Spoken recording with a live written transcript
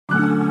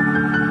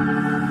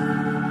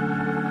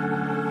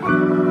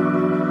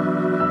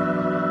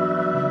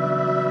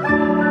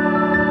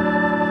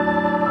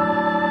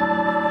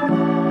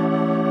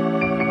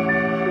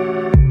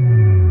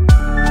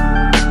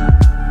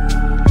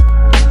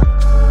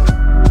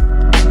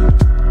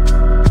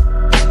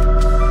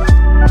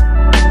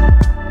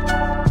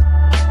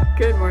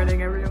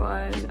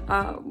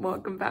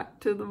back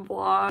to the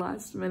vlog.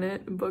 Last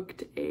minute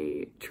booked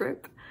a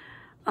trip.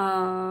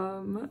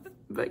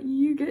 But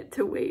you get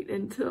to wait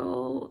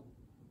until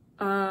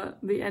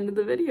the end of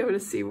the video to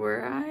see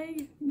where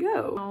I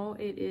go. Now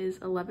it is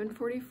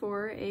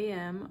 11:44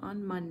 a.m.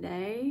 on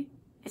Monday.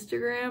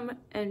 Instagram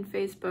and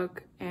Facebook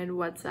and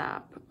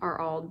WhatsApp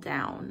are all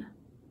down.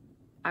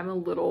 I'm a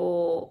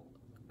little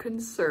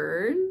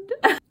concerned.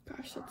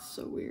 Gosh, that's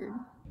so weird.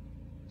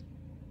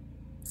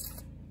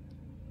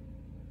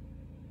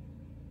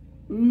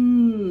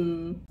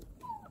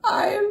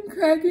 I am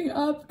cracking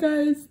up,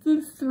 guys.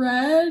 The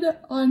thread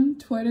on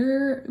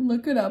Twitter,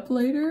 look it up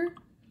later,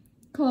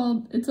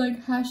 it's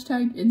like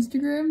hashtag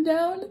Instagram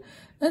down,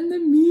 and the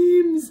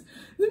memes.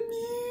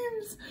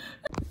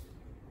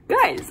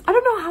 Guys, I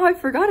don't know how I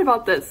forgot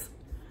about this.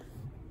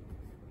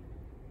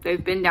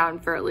 They've been down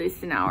for at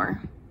least an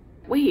hour.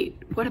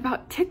 Wait, what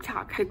about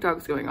TikTok?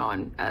 TikTok's going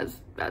on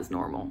as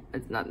normal.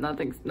 It's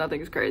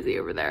nothing's crazy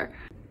over there.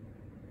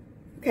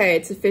 Okay,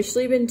 it's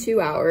officially been 2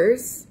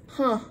 hours.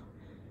 Huh.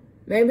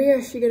 Maybe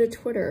I should get a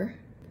Twitter.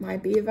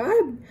 Might be a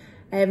vibe.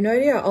 I have no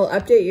idea. I'll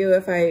update you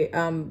if I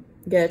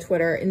get a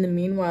Twitter. In the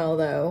meanwhile,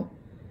 though,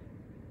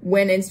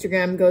 when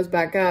Instagram goes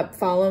back up,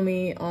 follow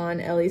me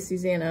on Ellie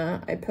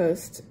Susanna. I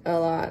post a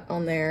lot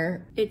on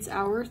there. It's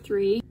hour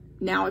 3.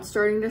 Now it's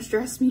starting to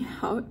stress me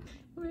out.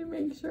 Let me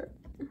make sure.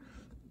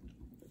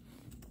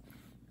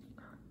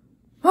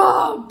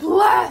 Oh,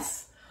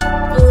 blessings.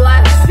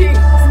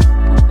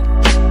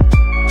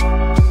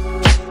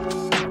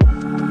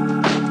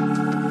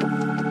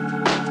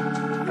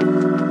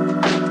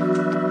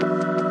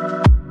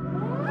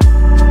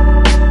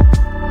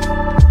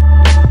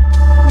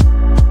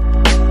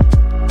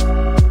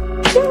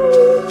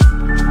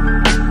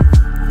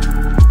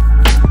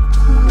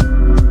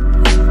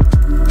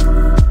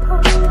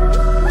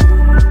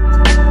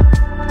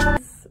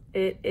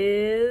 It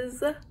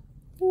is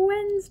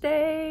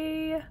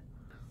Wednesday.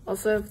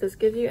 Also, if this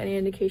gives you any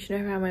indication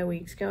of how my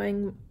week's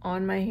going,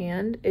 on my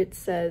hand, it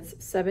says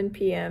 7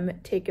 p.m.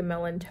 take a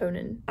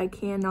melatonin. I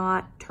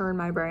cannot turn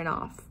my brain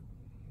off.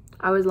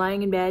 I was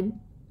lying in bed,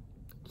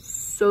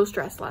 so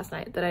stressed last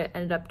night that I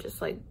ended up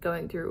just like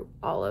going through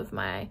all of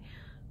my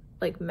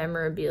like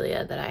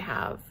memorabilia that I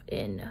have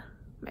in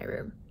my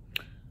room,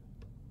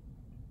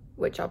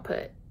 which I'll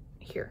put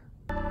here.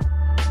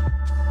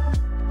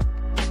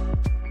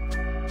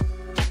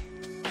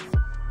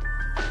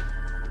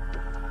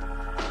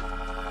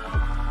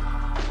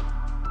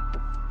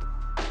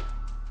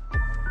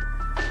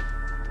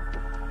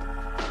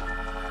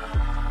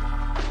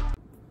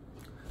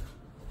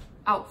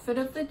 Outfit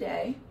of the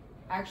day.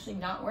 Actually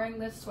not wearing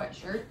this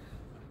sweatshirt.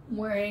 I'm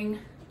wearing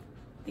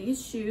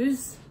these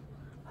shoes.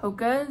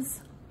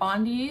 Hoka's,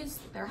 Bondi's,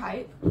 they're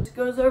hype. It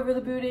goes over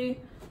the booty,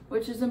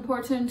 which is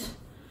important.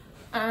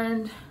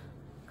 And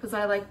because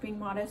I like being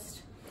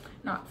modest,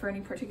 not for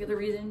any particular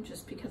reason,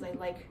 just because I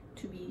like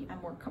to be,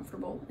 I'm more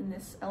comfortable in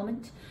this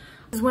element.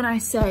 This is when I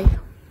say,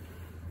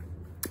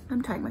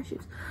 I'm tying my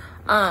shoes.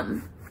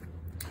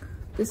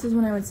 This is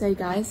when I would say,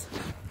 guys,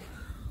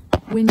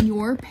 when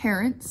your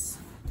parents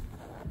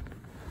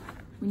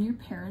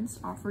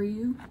offer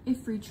you a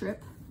free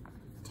trip,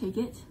 take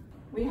it.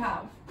 We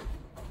have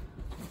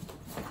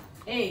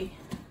a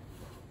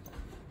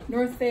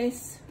North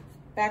Face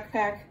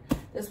backpack.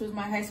 This was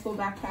my high school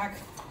backpack.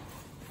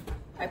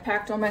 I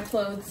packed all my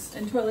clothes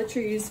and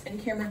toiletries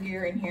and camera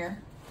gear in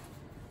here.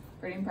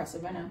 Pretty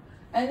impressive, I know.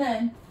 And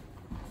then,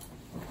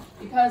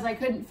 because I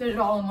couldn't fit it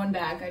all in one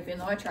bag, even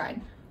though I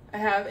tried, I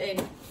have an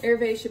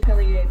Hervé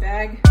Chapelier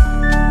bag.